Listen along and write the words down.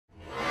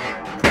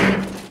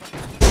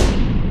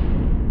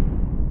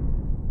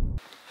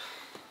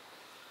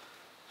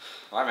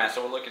All right, man.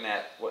 So we're looking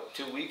at what,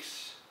 2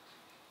 weeks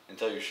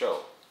until your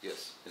show?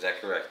 Yes. Is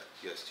that correct?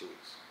 Yes, 2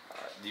 weeks. All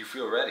right. Do you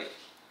feel ready?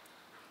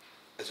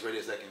 As ready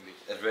as I can be.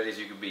 As ready as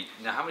you can be.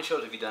 Now, how many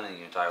shows have you done in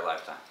your entire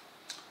lifetime?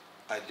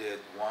 I did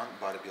one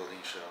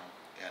bodybuilding show,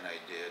 and I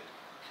did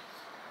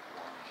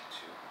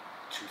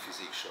two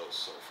physique shows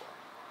so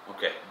far.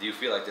 Okay. Do you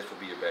feel like this will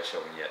be your best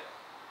showing yet?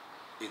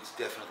 It's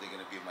definitely going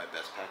to be my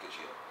best package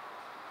yet.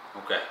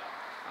 Okay.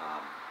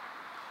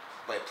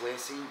 By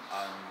placing,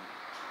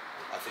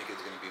 I think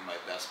it's going to be my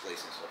best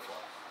placing so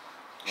far.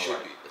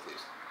 Should be, at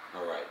least.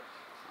 All right.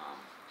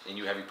 And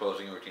you have your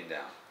posing routine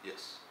down?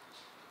 Yes.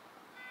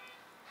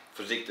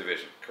 Physique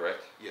division,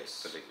 correct?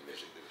 Yes. Physique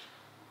division.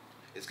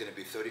 It's going to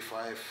be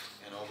 35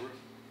 and over,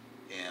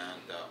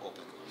 and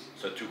open class.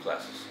 So 2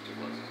 classes? 2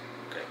 classes.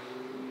 Okay.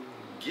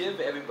 Give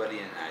everybody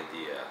an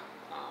idea,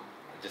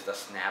 just a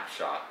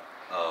snapshot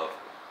of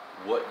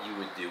what you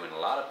would do. And a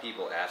lot of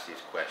people ask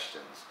these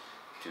questions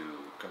to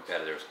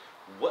competitors.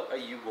 What are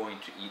you going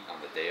to eat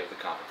on the day of the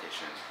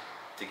competition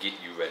to get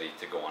you ready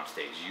to go on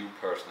stage, you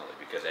personally?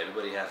 Because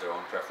everybody has their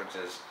own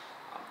preferences.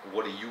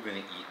 What are you going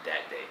to eat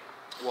that day?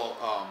 Well,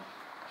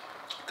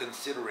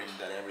 considering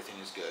that everything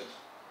is good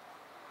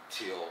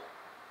till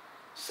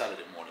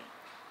Saturday morning,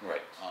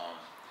 right?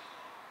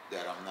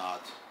 That I'm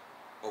not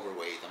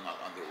overweight, I'm not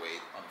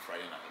underweight on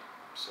Friday night.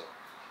 So,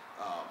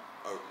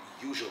 are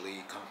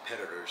usually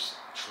competitors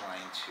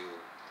trying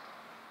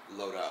to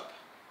load up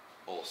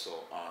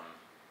also on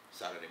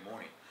Saturday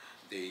morning.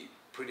 They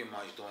pretty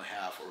much don't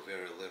have or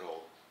very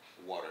little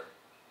water,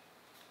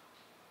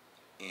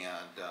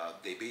 and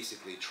they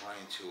basically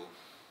trying to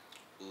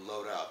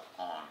load up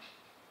on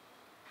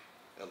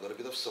a little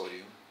bit of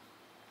sodium.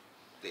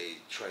 They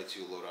try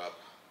to load up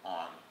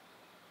on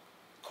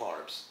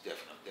carbs,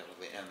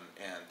 definitely,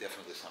 and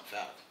definitely some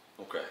fat.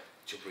 Okay.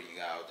 To bring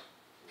out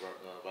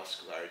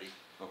vascularity,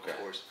 of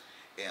course,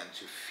 and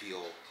to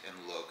feel and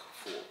look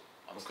full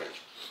on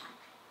stage.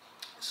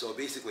 So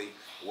basically,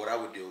 what I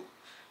would do,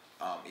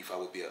 if I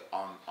would be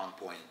on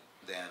point,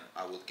 then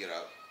I would get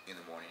up in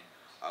the morning.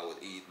 I would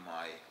eat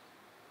my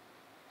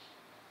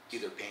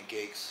either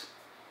pancakes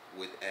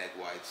with egg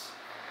whites.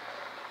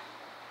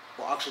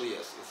 Well, actually,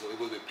 yes. So it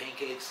would be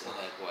pancakes and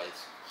egg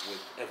whites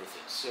with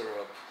everything,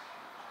 syrup,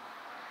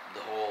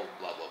 the whole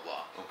blah blah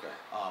blah. Okay.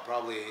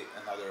 Probably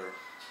another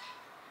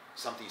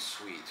something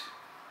sweet,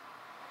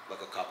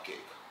 like a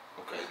cupcake.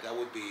 Okay. That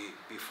would be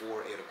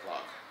before 8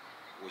 o'clock,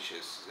 which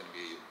is going to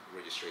be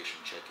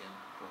registration check-in.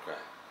 Okay.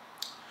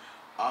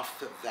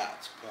 After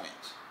that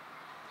point,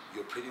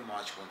 you're pretty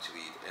much going to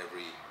eat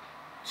every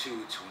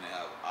 2.5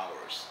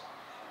 hours.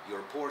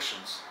 Your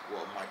portions,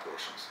 well, my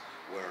portions,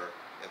 were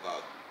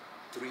about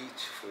 3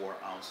 to 4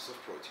 ounces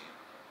of protein,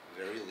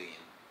 very lean,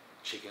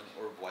 chicken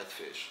or white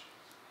fish,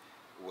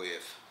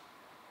 with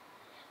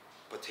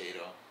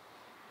potato,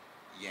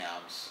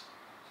 yams,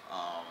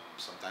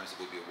 sometimes it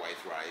would be white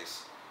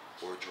rice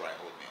or dry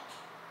oatmeal,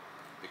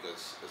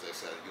 because, as I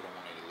said, you don't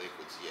want any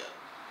liquids yet.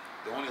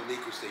 The only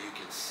liquids that you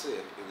can sip,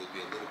 it would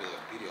be a little bit of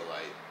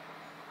Pedialyte,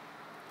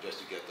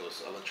 just to get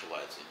those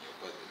electrolytes in you,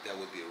 but that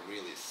would be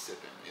really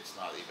sipping. It's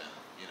not even,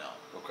 you know,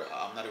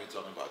 I'm not even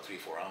talking about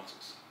 3-4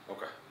 ounces.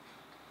 Okay.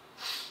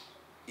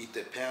 It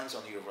depends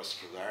on your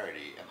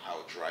vascularity and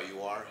how dry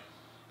you are.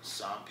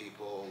 Some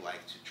people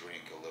like to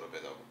drink a little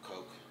bit of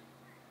Coke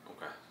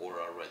or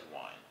a red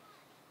wine,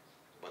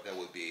 but that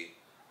would be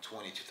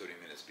 20 to 30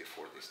 minutes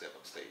before they step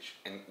on stage.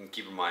 And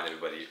keep in mind,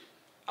 everybody,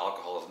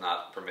 alcohol is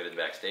not permitted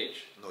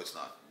backstage. No, it's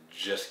not.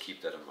 Just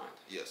keep that in mind.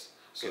 Yes.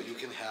 So you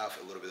can have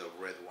a little bit of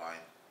red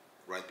wine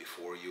right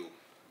before you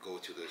go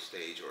to the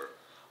stage, or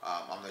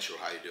I'm not sure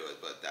how you do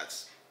it, but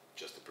that's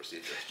just the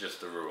procedure. Just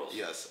the rules.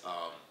 Yes.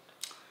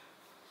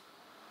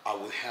 I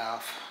would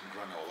have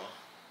granola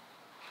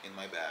in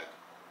my bag.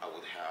 I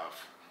would have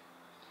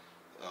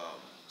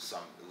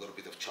a little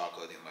bit of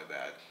chocolate in my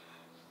bag.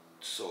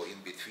 So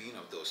in between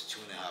of those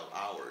 2.5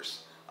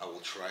 hours, I will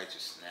try to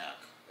snack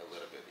a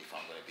little bit if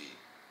I'm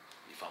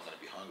gonna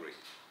be hungry.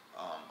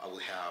 I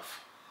would have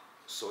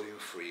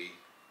sodium-free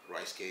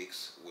rice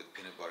cakes with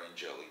peanut butter and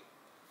jelly,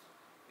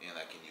 and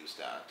I can use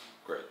that.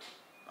 Great.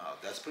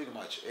 That's pretty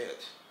much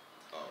it.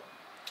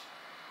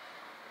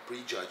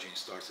 Prejudging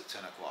starts at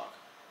 10 o'clock.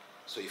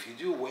 So if you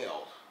do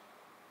well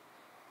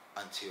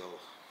until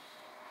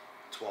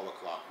 12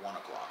 o'clock, 1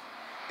 o'clock,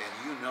 and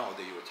you know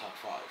that you're top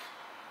 5,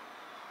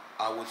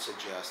 I would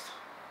suggest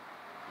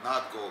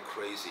not go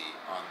crazy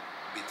on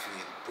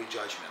between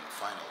prejudging and the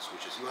finals,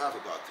 which is you have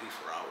about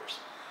 3-4 hours.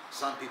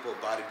 Some people,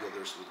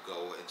 bodybuilders, would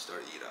go and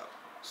start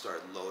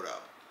load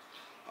up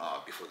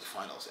before the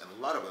finals, and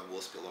a lot of them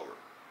will spill over.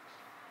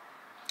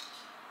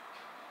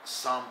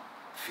 Some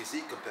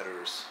physique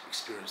competitors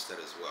experience that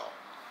as well.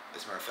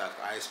 As a matter of fact,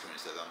 I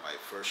experienced that on my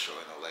first show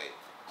in LA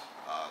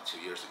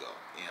 2 years ago,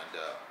 and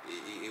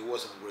it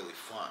wasn't really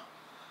fun.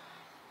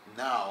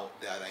 Now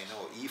that I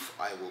know if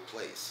I will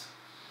place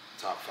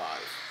top 5,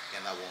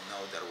 and I will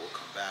know that I will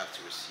come back to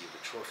receive the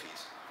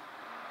trophies,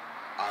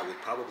 I would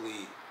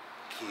probably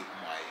keep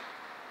my,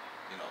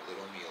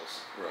 little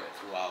meals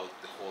throughout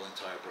the whole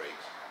entire break,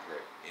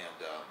 and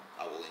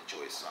I will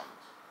enjoy some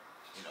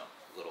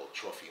little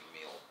trophy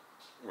meal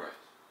Right.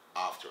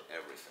 after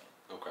everything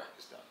Okay.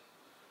 is done.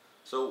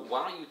 So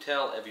why don't you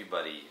tell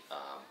everybody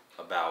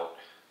about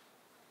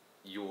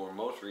your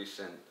most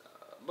recent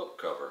book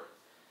cover?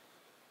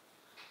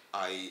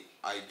 I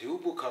do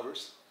book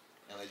covers,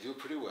 and I do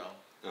pretty well.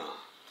 Uh,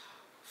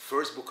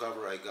 First book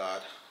cover I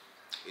got,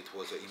 it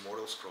was a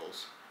Immortal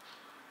Scrolls,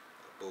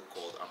 a book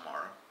called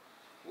Amara,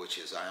 which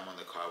is I am on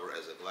the cover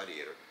as a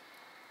gladiator.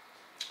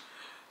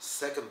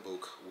 Second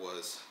book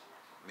was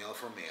Male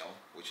for Male,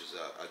 which is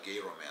a gay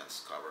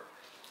romance cover,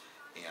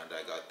 and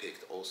I got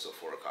picked also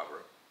for a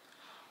cover.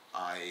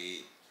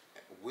 I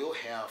will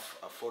have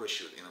a photo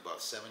shoot in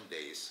about 7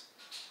 days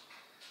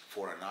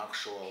for an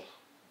actual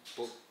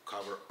book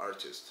cover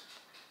artist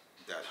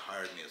that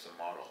hired me as a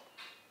model.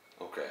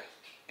 okay.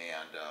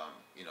 And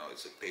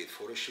it's a paid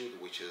photo shoot,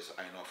 which is,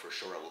 I know for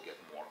sure I will get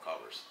more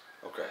covers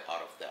Okay.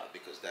 out of that,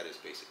 because that is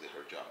basically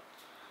her job.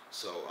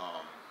 So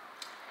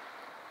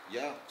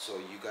yeah, so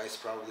you guys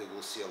probably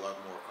will see a lot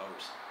more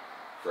covers.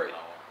 Great.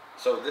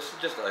 So this is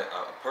just a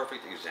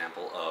perfect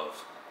example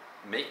of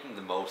making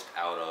the most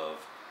out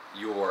of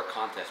your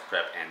contest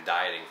prep and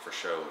dieting for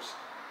shows.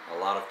 A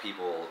lot of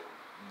people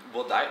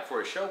will diet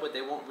for a show, but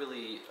they won't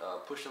really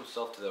push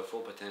themselves to their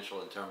full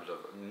potential in terms of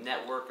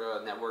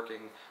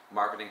networking,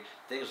 marketing,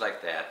 things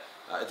like that.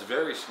 It's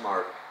very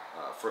smart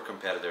for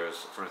competitors.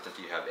 For instance,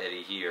 you have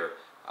Eddie here.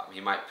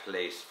 He might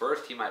place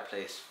first, he might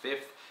place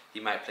fifth, he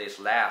might place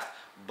last,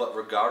 but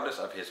regardless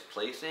of his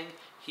placing,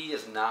 he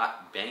is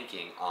not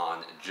banking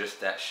on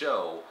just that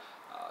show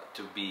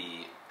to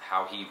be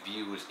how he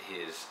views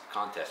his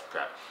contest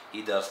prep.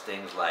 He does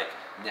things like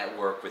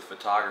network with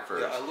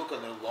photographers. Yeah, I look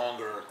on the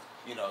longer,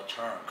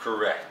 term.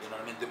 Correct. You know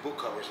what I mean? The book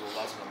covers will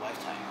last me a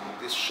lifetime.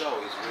 This show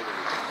is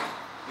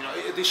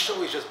really, this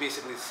show is just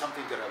basically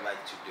something that I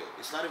like to do.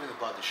 It's not even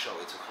about the show.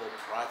 It's a whole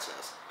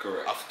process.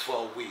 Correct. Of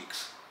 12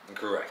 weeks.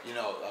 Correct.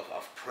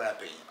 Of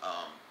prepping,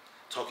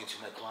 talking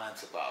to my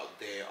clients about.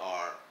 They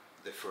are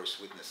the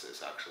first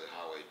witnesses, actually,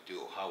 how I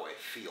do, how I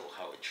feel,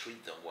 how I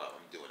treat them while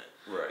I'm doing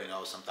it.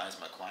 Right. Sometimes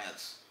my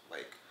clients,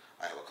 like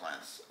I have a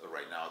clients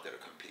right now that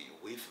are competing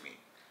with me.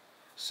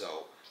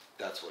 So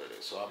that's what it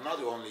is. So I'm not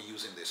only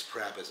using this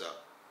prep as a,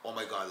 oh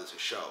my God, it's a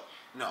show.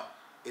 No,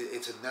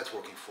 it's a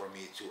networking for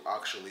me to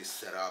actually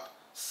set up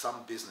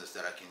some business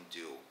that I can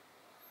do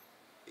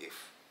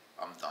if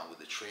I'm done with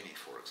the training,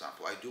 for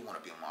example. I do want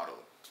to be a model.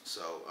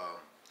 So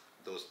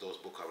those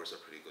book covers are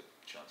pretty good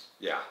chance.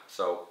 Yeah,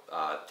 so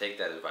take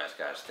that advice,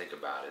 guys. Think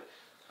about it.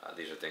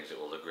 These are things that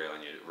will look great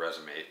on your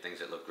resume, things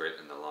that look great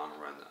in the long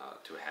run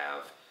to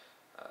have.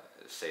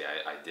 Say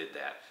I did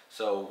that.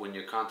 So when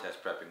you're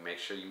contest prepping, make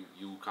sure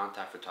you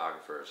contact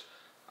photographers.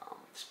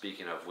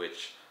 Speaking of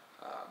which,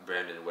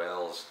 Brandon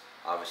Wells,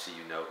 obviously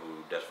you know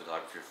who does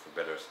photography for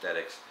Better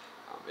Aesthetics,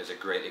 is a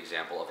great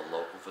example of a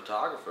local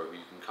photographer who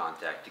you can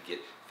contact to get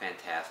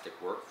fantastic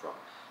work from.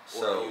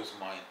 So or use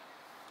mine,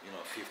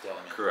 Fifth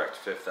Element. Correct,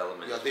 Fifth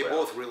Element. Yeah, as they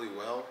well. both really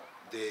well.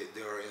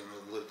 They're in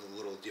a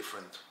little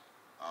different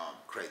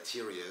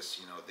criterias,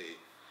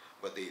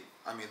 but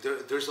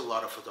there's a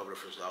lot of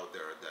photographers out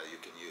there that you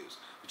can use.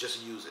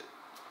 Just use it,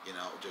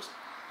 just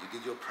you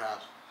did your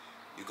prep,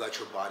 you got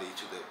your body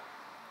to the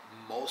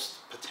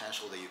most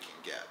potential that you can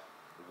get.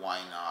 Why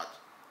not?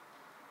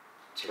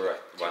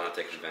 Correct. Why not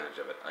take advantage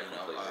of it? I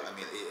completely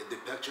agree. The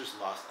pictures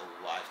last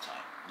a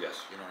lifetime.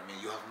 Yes. You know what I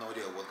mean? You have no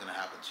idea what's gonna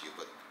happen to you,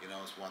 but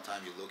it's one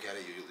time you look at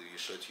it, you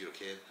show it to your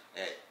kid.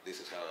 Hey, this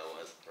is how I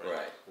was.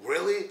 Right.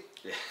 Really?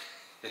 Yeah.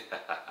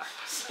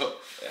 So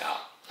yeah.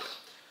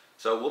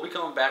 So we'll be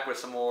coming back with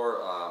some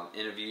more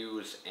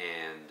interviews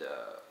and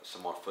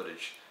some more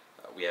footage.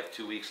 We have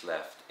 2 weeks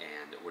left,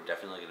 and we're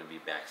definitely going to be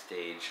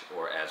backstage,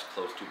 or as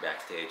close to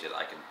backstage as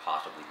I can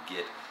possibly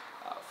get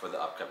for the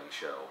upcoming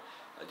show,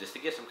 just to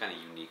get some kind of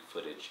unique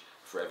footage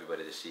for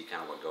everybody to see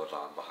kind of what goes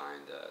on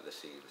behind the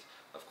scenes.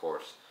 Of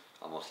course,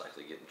 I'll most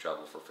likely get in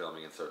trouble for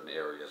filming in certain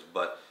areas,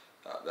 but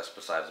that's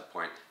besides the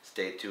point.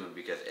 Stay tuned,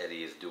 because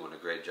Eddie is doing a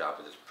great job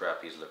with his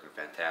prep. He's looking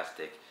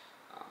fantastic,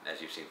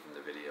 as you've seen from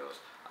the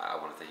videos. I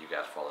want to thank you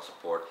guys for all the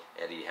support.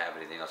 Eddie, have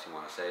anything else you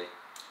want to say?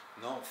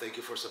 No, thank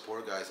you for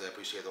support, guys. I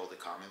appreciate all the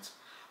comments.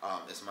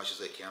 As much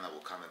as I can, I will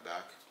comment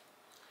back.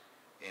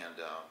 And,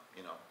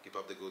 keep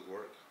up the good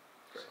work.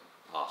 Great.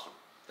 Awesome.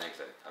 Thanks,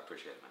 Eddie. I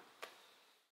appreciate it, man.